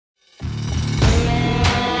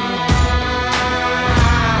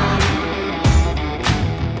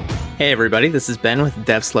Hey everybody, this is Ben with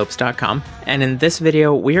Devslopes.com, and in this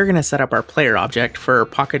video we are going to set up our player object for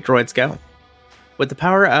Pocket Droids Go. With the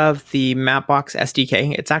power of the Mapbox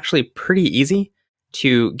SDK, it's actually pretty easy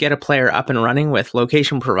to get a player up and running with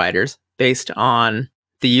location providers based on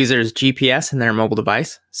the user's GPS and their mobile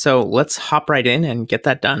device. So let's hop right in and get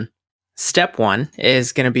that done. Step one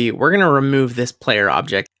is going to be, we're going to remove this player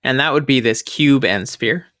object, and that would be this cube and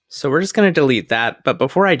sphere. So we're just going to delete that, but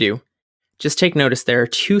before I do, just take notice there are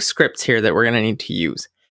two scripts here that we're going to need to use.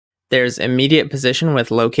 There's immediate position with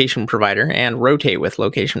location provider and rotate with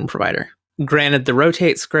location provider. Granted, the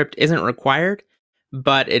rotate script isn't required,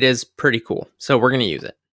 but it is pretty cool, so we're going to use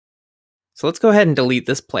it. So let's go ahead and delete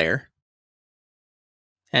this player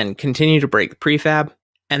and continue to break the prefab.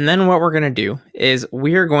 And then what we're going to do is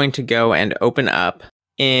we are going to go and open up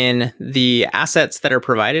in the assets that are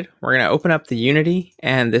provided. We're going to open up the Unity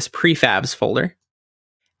and this prefabs folder.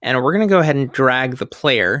 And we're going to go ahead and drag the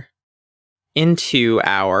player into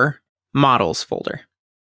our models folder.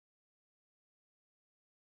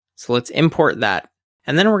 So let's import that.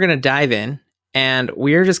 And then we're going to dive in and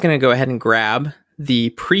we're just going to go ahead and grab the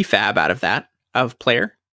prefab out of that, of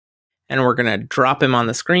player. And we're going to drop him on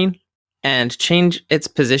the screen and change its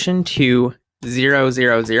position to 0,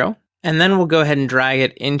 0, 0. And then we'll go ahead and drag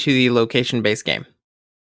it into the location-based game.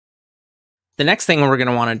 The next thing we're going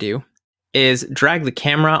to want to do is drag the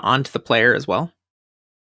camera onto the player as well,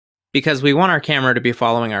 because we want our camera to be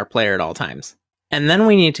following our player at all times. And then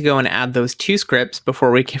we need to go and add those two scripts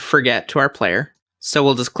before we can forget to our player. So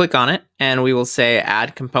we'll just click on it and we will say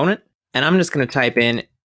add component. And I'm just going to type in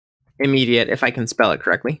immediate, if I can spell it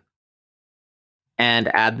correctly, and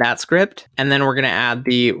add that script. And then we're going to add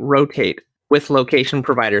the rotate with location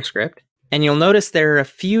provider script. And you'll notice there are a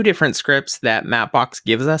few different scripts that Mapbox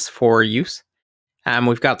gives us for use.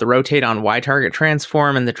 We've got the rotate on Y target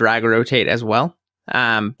transform and the drag rotate as well.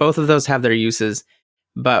 Both of those have their uses,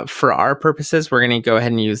 but for our purposes, we're going to go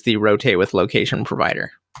ahead and use the rotate with location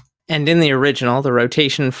provider. And in the original, the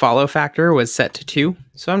rotation follow factor was set to 2,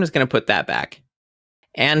 so I'm just going to put that back.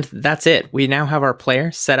 And that's it. We now have our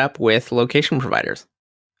player set up with location providers.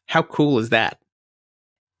 How cool is that?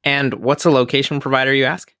 And what's a location provider, you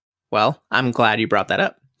ask? Well, I'm glad you brought that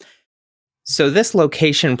up. So this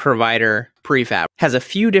location provider prefab has a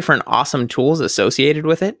few different awesome tools associated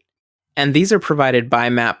with it, and these are provided by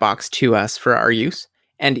Mapbox to us for our use.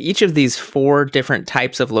 And each of these 4 different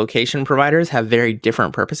types of location providers have very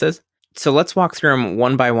different purposes. So let's walk through them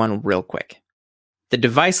one by one real quick. The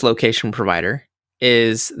device location provider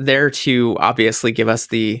is there to obviously give us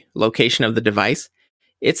the location of the device.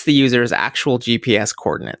 It's the user's actual GPS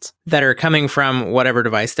coordinates that are coming from whatever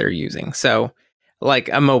device they're using. So like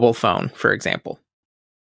a mobile phone, for example.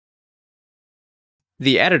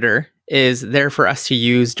 The editor is there for us to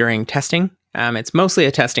use during testing. It's mostly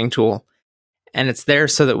a testing tool, and it's there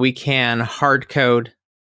so that we can hard code,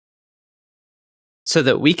 so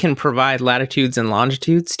that we can provide latitudes and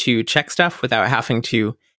longitudes to check stuff without having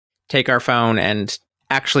to take our phone and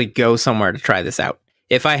actually go somewhere to try this out.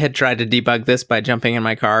 If I had tried to debug this by jumping in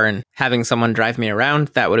my car and having someone drive me around,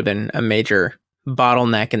 that would have been a major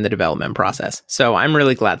bottleneck in the development process. So I'm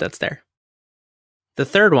really glad that's there. The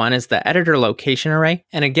third one is the editor location array.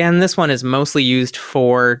 And again, this one is mostly used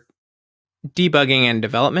for debugging and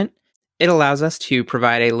development. It allows us to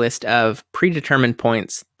provide a list of predetermined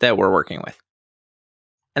points that we're working with.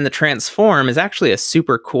 And the transform is actually a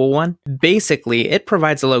super cool one. Basically, it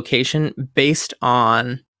provides a location based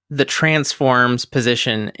on the transform's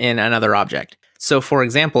position in another object. So for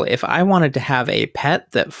example, if I wanted to have a pet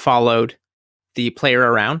that followed the player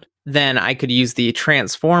around, then I could use the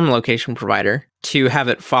transform location provider to have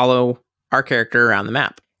it follow our character around the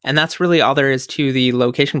map. And that's really all there is to the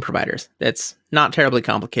location providers. It's not terribly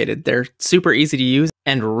complicated. They're super easy to use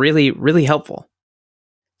and really, really helpful.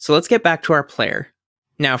 So let's get back to our player.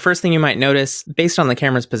 Now, first thing you might notice, based on the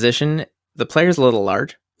camera's position, the player's a little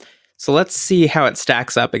large. So let's see how it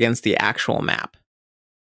stacks up against the actual map.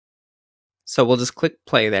 So we'll just click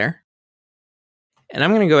play there. And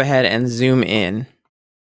I'm going to go ahead and zoom in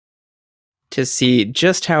to see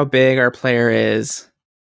just how big our player is.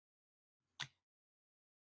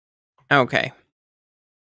 Okay.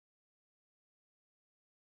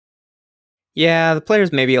 Yeah, the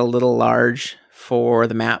player's maybe a little large for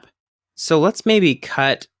the map. So let's maybe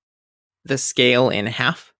cut the scale in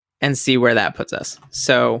half and see where that puts us.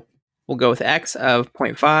 So we'll go with X of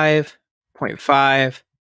 0.5, 0.5,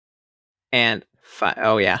 and 5.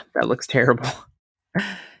 Oh yeah, that looks terrible.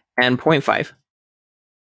 And 0.5.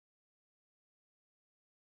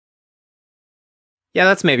 Yeah,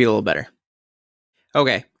 that's maybe a little better.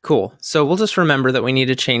 Okay, cool. So we'll just remember that we need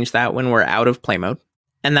to change that when we're out of play mode.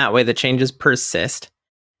 And that way the changes persist.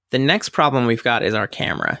 The next problem we've got is our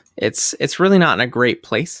camera. It's really not in a great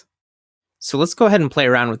place. So let's go ahead and play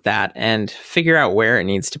around with that and figure out where it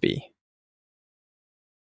needs to be.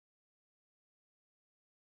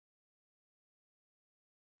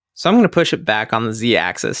 So I'm going to push it back on the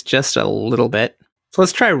Z-axis just a little bit. So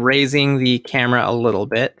let's try raising the camera a little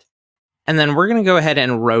bit. And then we're going to go ahead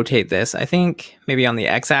and rotate this, I think maybe on the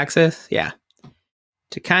X-axis. Yeah.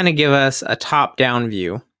 To kind of give us a top-down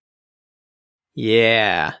view.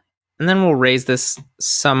 Yeah. And then we'll raise this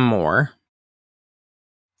some more.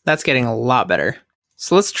 That's getting a lot better.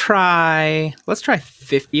 So let's try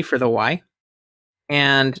 50 for the Y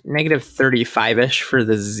and negative 35-ish for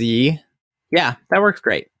the Z. Yeah, that works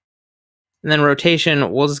great. And then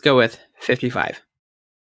rotation, we'll just go with 55.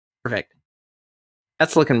 Perfect.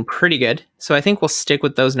 That's looking pretty good. So I think we'll stick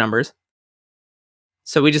with those numbers.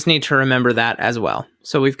 So we just need to remember that as well.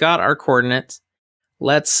 So we've got our coordinates.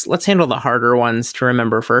 Let's handle the harder ones to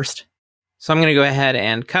remember first. So I'm going to go ahead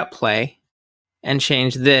and cut play and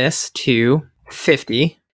change this to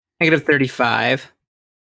 50, negative 35.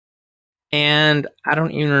 And I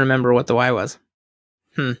don't even remember what the Y was.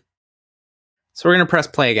 So we're going to press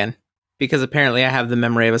play again because apparently I have the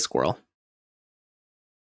memory of a squirrel.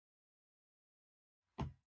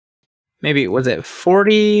 Maybe, was it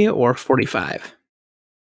 40 or 45?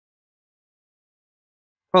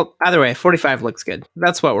 Well, either way, 45 looks good.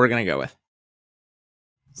 That's what we're going to go with.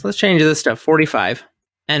 So let's change this to 45.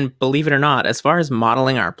 And believe it or not, as far as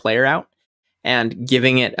modeling our player out and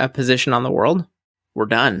giving it a position on the world, we're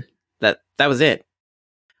done. That was it.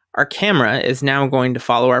 Our camera is now going to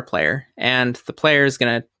follow our player, and the player is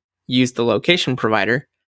going to use the location provider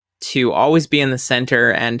to always be in the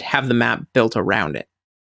center and have the map built around it.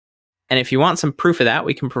 And if you want some proof of that,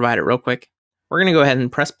 we can provide it real quick. We're going to go ahead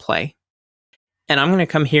and press play. And I'm going to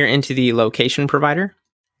come here into the location provider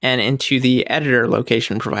and into the editor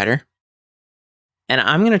location provider. And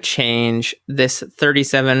I'm going to change this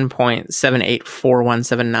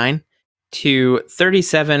 37.784179 to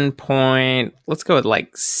 37. Let's go with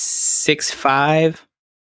like 65.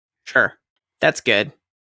 Sure, that's good.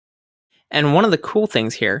 And one of the cool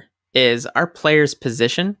things here is our player's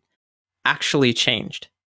position actually changed.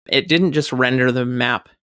 It didn't just render the map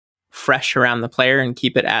fresh around the player and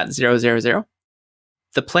keep it at 0, 0, 0.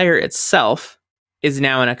 The player itself is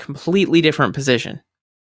now in a completely different position,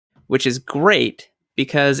 which is great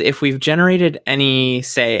because if we've generated any,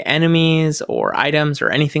 say, enemies or items or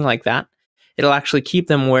anything like that, it'll actually keep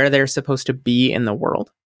them where they're supposed to be in the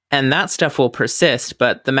world. And that stuff will persist,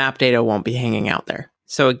 but the map data won't be hanging out there.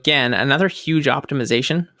 So again, another huge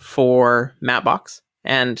optimization for Mapbox,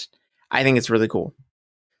 and I think it's really cool.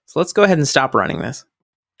 So let's go ahead and stop running this.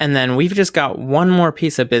 And then we've just got one more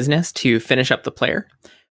piece of business to finish up the player.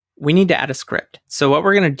 We need to add a script. So what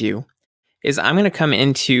we're going to do is I'm going to come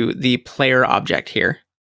into the player object here.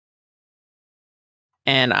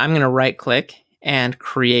 And I'm going to right click and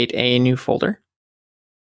create a new folder.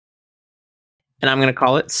 And I'm going to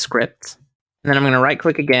call it scripts. And then I'm going to right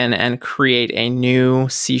click again and create a new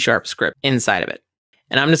C# script inside of it.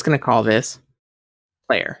 And I'm just going to call this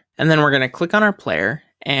player. And then we're going to click on our player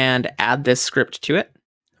and add this script to it.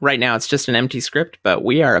 Right now it's just an empty script, but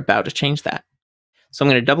we are about to change that. So I'm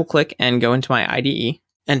going to double click and go into my IDE.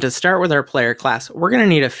 And to start with our player class, we're going to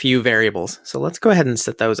need a few variables. So let's go ahead and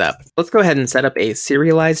set those up. Let's go ahead and set up a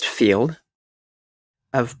serialized field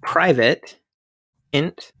of private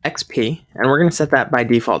int xp, and we're going to set that by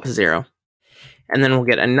default to 0. And then we'll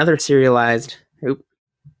get another serialized,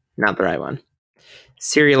 not the right one,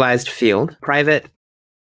 serialized field, private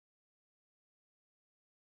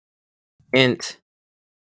int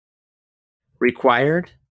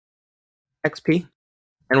required xp.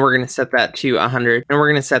 And we're going to set that to 100. And we're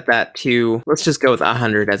going to set that to, let's just go with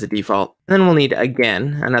 100 as a default. And then we'll need,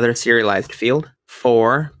 again, another serialized field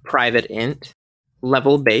for private int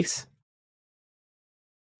level base.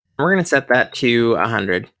 We're going to set that to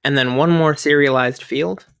 100. And then one more serialized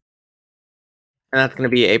field. And that's going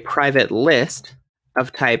to be a private list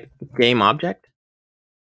of type game object.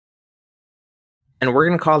 And we're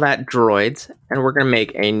going to call that droids. And we're going to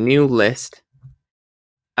make a new list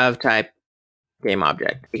of type game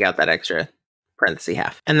object. We got that extra parenthesis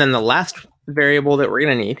half. And then the last variable that we're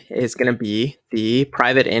going to need is going to be the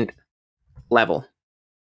private int level.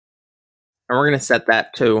 And we're going to set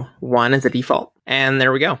that to 1 as a default. And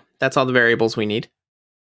there we go. That's all the variables we need.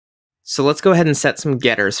 So let's go ahead and set some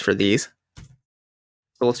getters for these.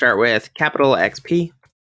 So we'll start with capital XP.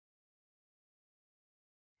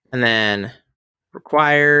 And then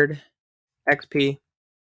required XP.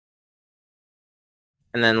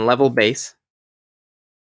 And then level base.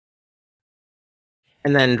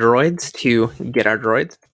 and then droids to get our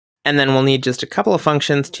droids. And then we'll need just a couple of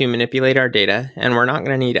functions to manipulate our data, and we're not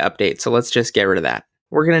going to need update, so let's just get rid of that.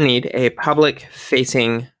 We're going to need a public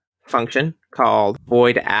facing function called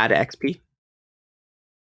void add XP.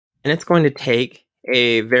 And it's going to take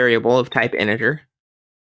a variable of type integer,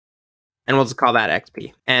 and we'll just call that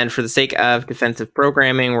XP. And for the sake of defensive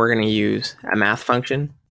programming, we're going to use a math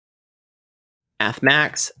function,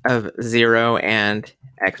 mathmax of 0 and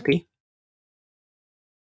XP.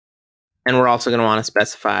 And we're also going to want to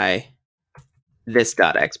specify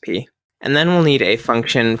this.xp. And then we'll need a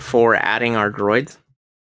function for adding our droids.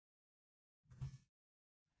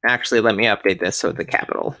 Actually, let me update this so it's a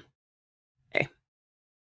capital A.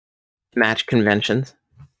 Match conventions.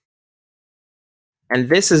 And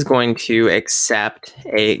this is going to accept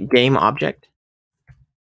a game object.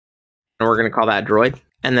 And we're going to call that droid.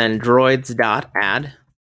 And then droids.add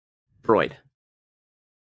droid.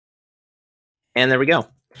 And there we go.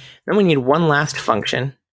 Then we need one last function,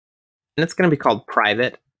 and it's going to be called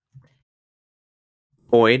private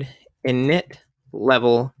void init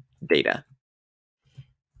level data.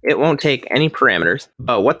 It won't take any parameters,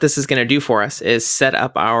 but what this is going to do for us is set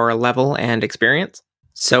up our level and experience.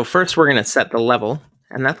 So first we're going to set the level,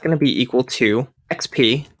 and that's going to be equal to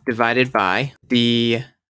XP divided by the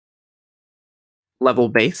level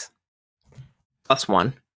base plus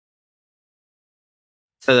 1,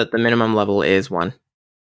 so that the minimum level is 1.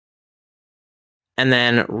 And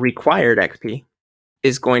then required XP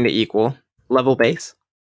is going to equal level base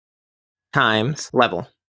times level.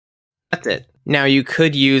 That's it. Now you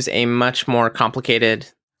could use a much more complicated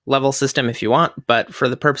level system if you want, but for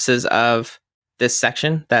the purposes of this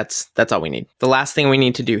section, that's all we need. The last thing we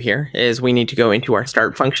need to do here is we need to go into our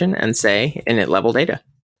start function and say init level data.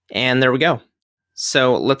 And there we go.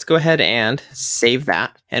 So let's go ahead and save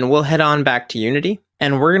that, and we'll head on back to Unity,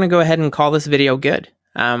 and we're going to go ahead and call this video good.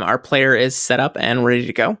 Our player is set up and ready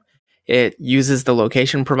to go. It uses the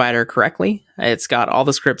location provider correctly. It's got all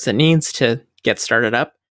the scripts it needs to get started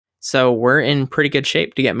up. So we're in pretty good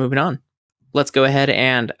shape to get moving on. Let's go ahead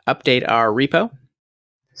and update our repo.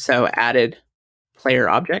 So added player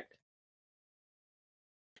object.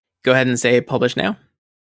 Go ahead and say publish now.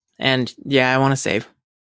 And yeah, I want to save.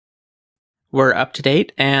 We're up to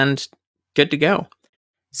date and good to go.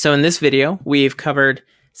 So in this video, we've covered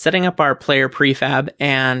setting up our player prefab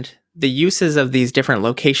and the uses of these different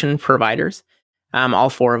location providers, all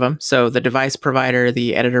 4 of them. So the device provider,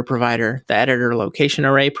 the editor location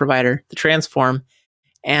array provider, the transform,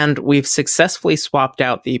 and we've successfully swapped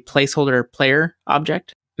out the placeholder player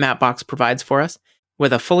object Mapbox provides for us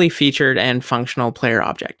with a fully featured and functional player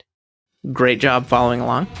object. Great job following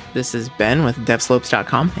along. This is Ben with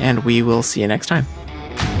Devslopes.com, and we will see you next time.